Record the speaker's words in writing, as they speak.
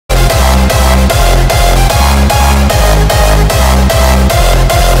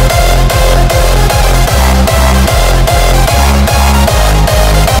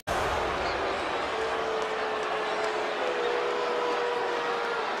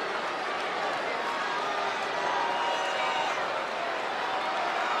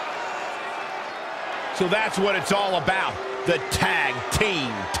So that's what it's all about, the tag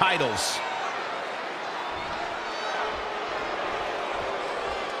team titles.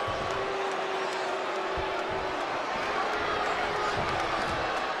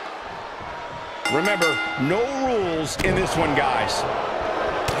 Remember, no rules in this one, guys.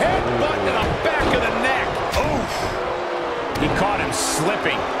 Headbutt to the back of the neck. Oof. He caught him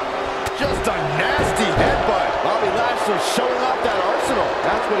slipping. Just a nasty headbutt. Bobby Lashley showing off that arsenal.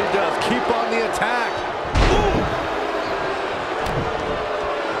 That's what he does. Keep on the attack. Ooh.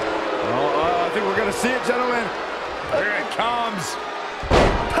 I think we're going to see it, gentlemen. Here it comes.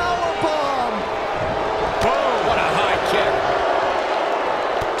 Powerbomb. Oh, what a high kick.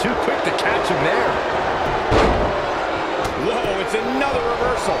 Too quick to catch him there. Whoa, it's another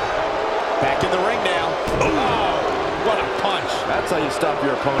reversal. Back in the ring now. Oh, what a punch. That's how you stop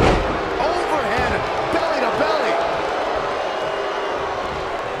your opponent. Overhand, belly to belly.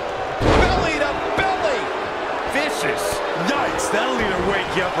 Belly to belly. Vicious. Yikes, that'll either wake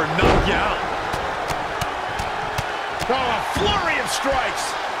you up or knock you out. Oh, a flurry of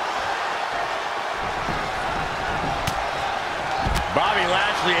strikes. Bobby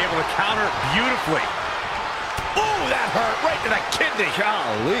Lashley able to counter beautifully. Ooh, that hurt right to the kidney.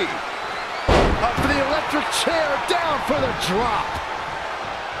 Golly. Up for the electric chair, down for the drop.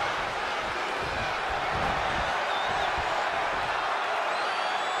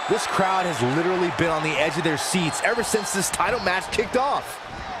 This crowd has literally been on the edge of their seats ever since this title match kicked off.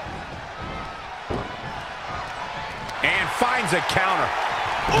 And finds a counter.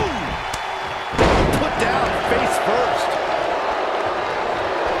 Ooh! Put down face first.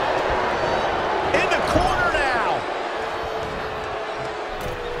 In the corner now.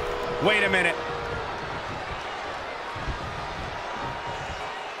 Wait a minute.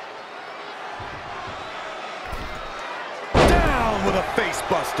 With a face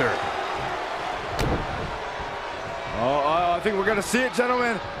buster. I think we're gonna see it,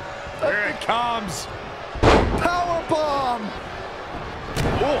 gentlemen. Here it comes. Power bomb.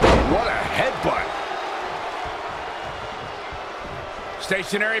 Oh, what a headbutt.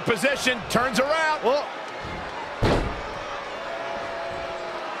 Stationary position, turns around. Oh.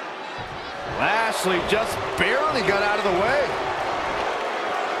 Lashley just barely got out of the way.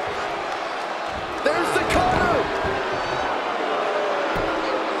 There's the cover.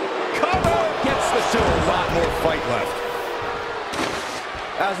 Still a lot more fight left.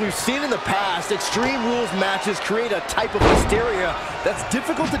 As we've seen in the past, Extreme Rules matches create a type of hysteria that's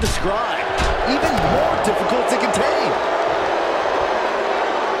difficult to describe, even more difficult to contain.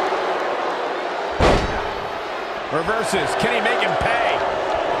 Reverses, can he make him pay?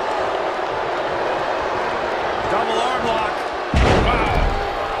 Double arm lock. Wow.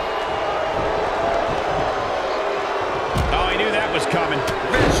 Oh, he knew that was coming.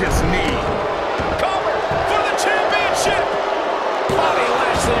 Vicious knee. Bobby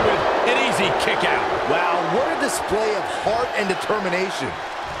Lashley with an easy kick out. Wow, what a display of heart and determination.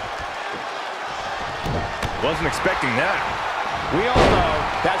 Wasn't expecting that. We all know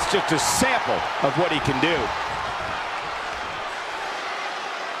that's just a sample of what he can do.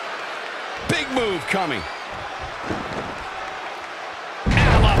 Big move coming.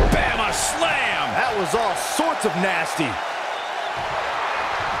 Alabama slam. That was all sorts of nasty.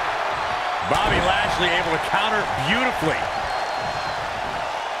 Bobby Lashley able to counter beautifully.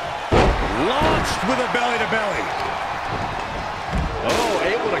 Launched with a belly-to-belly.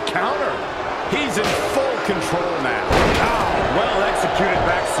 Oh, able to counter. He's in full control now. Oh, well executed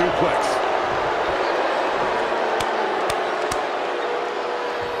back suplex.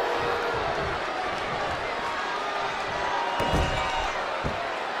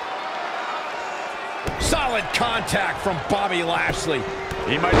 Solid contact from Bobby Lashley.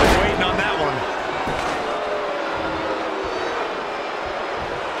 He might be waiting on that one.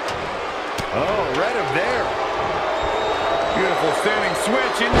 Oh, read him there. Beautiful standing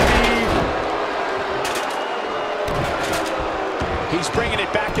switch into the... He's bringing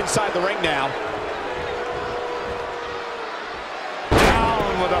it back inside the ring now.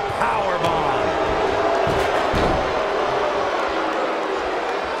 Down with a powerbomb.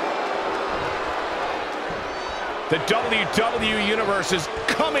 The WWE Universe is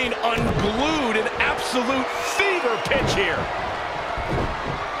coming unglued, an absolute fever pitch here.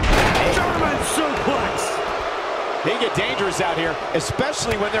 German suplex. They get dangerous out here,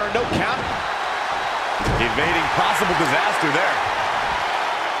 especially when there are no counters. Evading possible disaster there.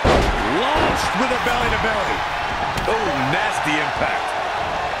 Launched with a belly-to-belly. Oh, nasty impact.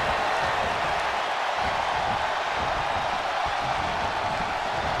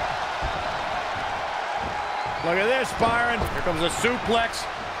 Look at this, Byron. Here comes a suplex.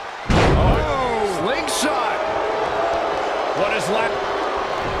 Oh, slingshot. What is left?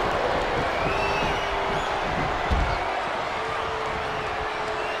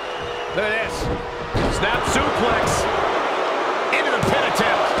 Look at this. Snap suplex. Into the pin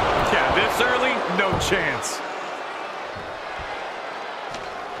attempt. Yeah, this early, no chance.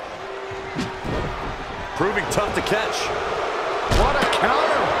 Proving tough to catch. What a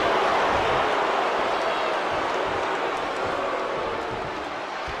counter.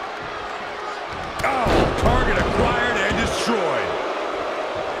 Oh, target acquired and destroyed.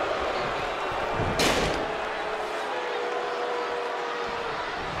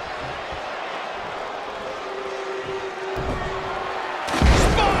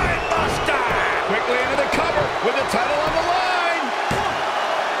 Spine buster! Quickly into the cover with the title on the line.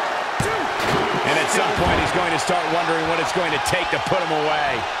 1, 2. And at some point, he's going to start wondering what it's going to take to put him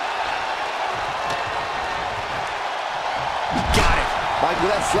away. Got it.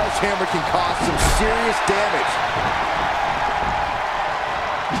 Michael, that sledgehammer can cause some serious damage.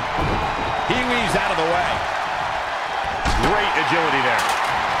 He weaves out of the way. Great agility there.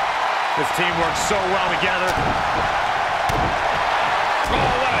 This team works so well together. Oh,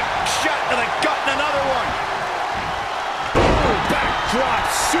 what a shot to the gut and another one. Ooh, backdrop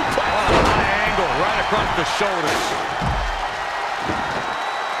suplex. Oh, high angle right across the shoulders.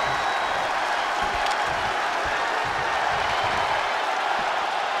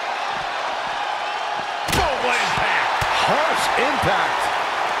 Harsh impact.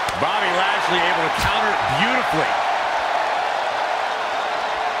 Bobby Lashley able to counter beautifully.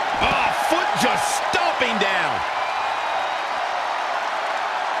 Oh, foot just stomping down.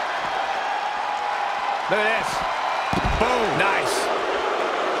 Look at this. Boom. Nice.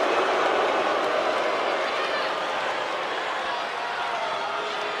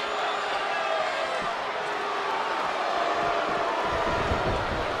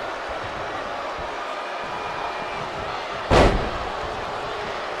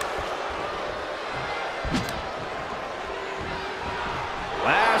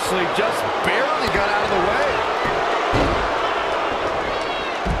 Lashley just barely got out of the way.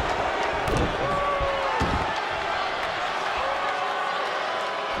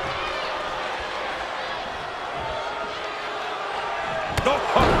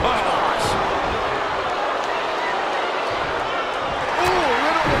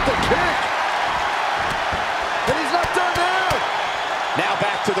 Riddle with the kick. And he's not done now. Now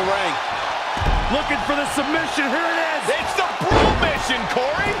back to the ring. Looking for the submission. Here it is. It's the Brawl mission,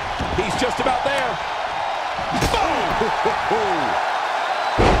 Corey. He's just about there. Boom!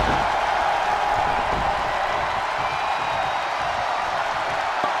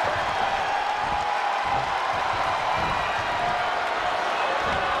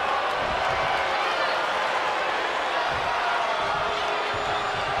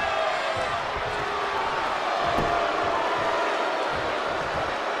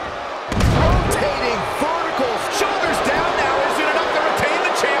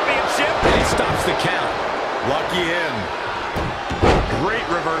 The count. Lucky him. Great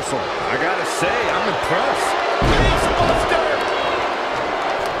reversal. I gotta say, I'm impressed. Face buster.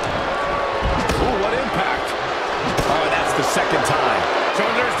 Ooh, what impact. Oh, that's the second time.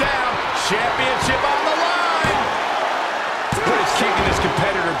 Shoulders down. Championship on the line. What is keeping this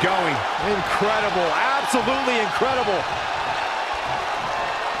competitor going? Incredible. Absolutely incredible.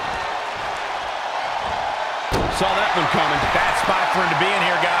 Saw that one coming. Bad spot for him to be in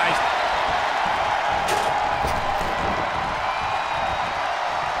here, guys.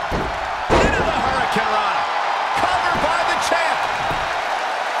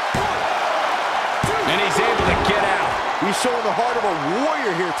 He's showing the heart of a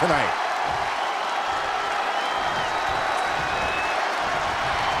warrior here tonight.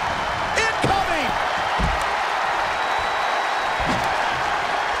 Incoming!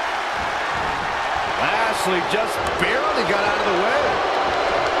 Lashley just barely got out of the way.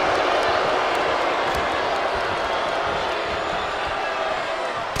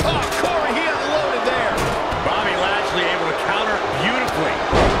 Oh, Corey, he unloaded there. Bobby Lashley able to counter beautifully.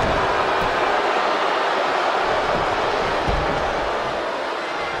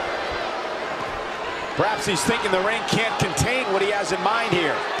 Perhaps he's thinking the ring can't contain what he has in mind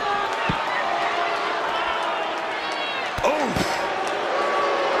here. Oof.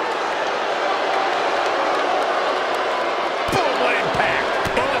 Boom, what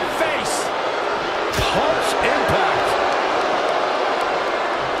impact. In the face. Harsh impact.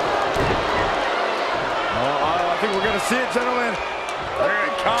 Oh, I think we're going to see it, gentlemen. There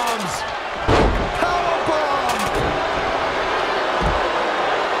it comes. Powerbomb.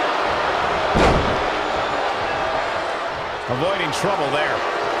 Avoiding trouble there.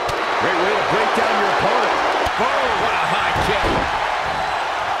 Great way to break down your opponent. Oh, what a high kick.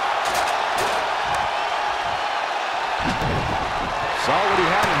 Saw what he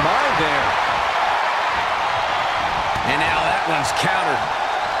had in mind there. And now that one's countered.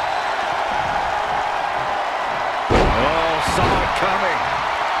 Oh, saw it coming.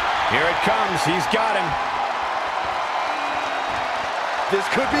 Here it comes. He's got him. This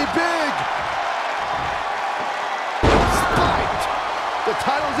could be big. Spiked. The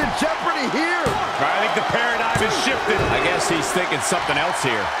title's in jeopardy here. I think the paradigm has shifted. I guess he's thinking something else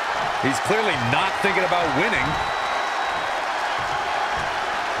here. He's clearly not thinking about winning.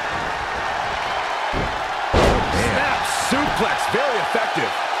 Snap suplex, very effective.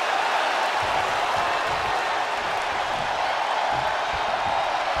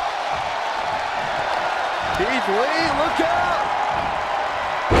 Keith Lee, look out!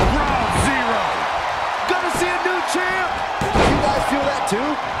 Ground zero. Gonna see a new champ. You guys feel that too?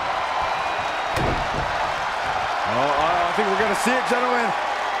 I think we're gonna see it, gentlemen.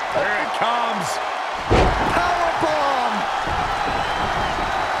 There it comes. Powerbomb.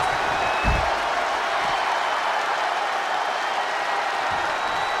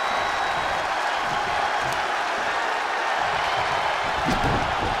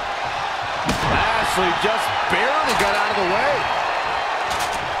 Lashley just barely got out of the way.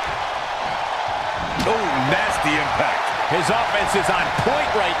 Oh, nasty impact. His offense is on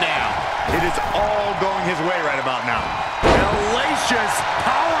point right now. It is all going his way right about now. Hellacious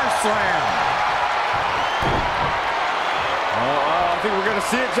power slam. I think we're going to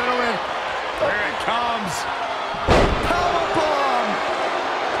see it, gentlemen. There it comes. Powerbomb.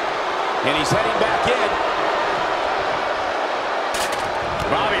 And he's heading back in.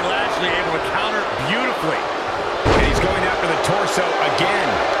 Bobby Lashley able to counter beautifully. And he's going after the torso again.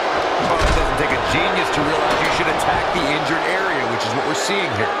 Well, it doesn't take a genius to realize you should attack the injured area, which is what we're seeing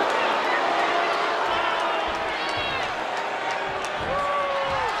here.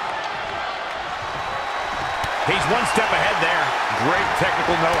 He's one step ahead there. Great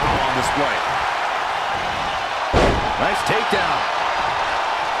technical know-how on display. Nice takedown.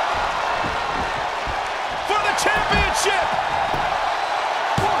 For the championship!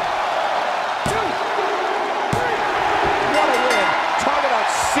 1, 2, 3. What a win. Talk about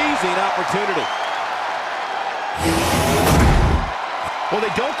seizing opportunity. Well,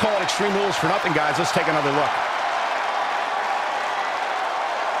 they don't call it Extreme Rules for nothing, guys. Let's take another look.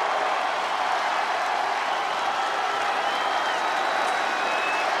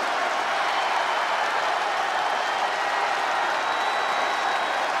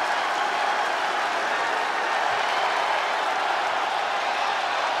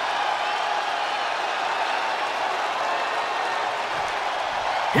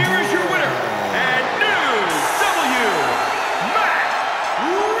 Here is your winner, and new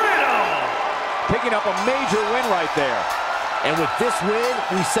Riddle. Picking up a major win right there. And with this win,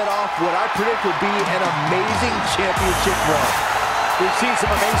 we set off what I predict will be an amazing championship run. We've seen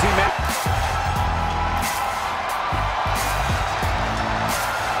some amazing matches.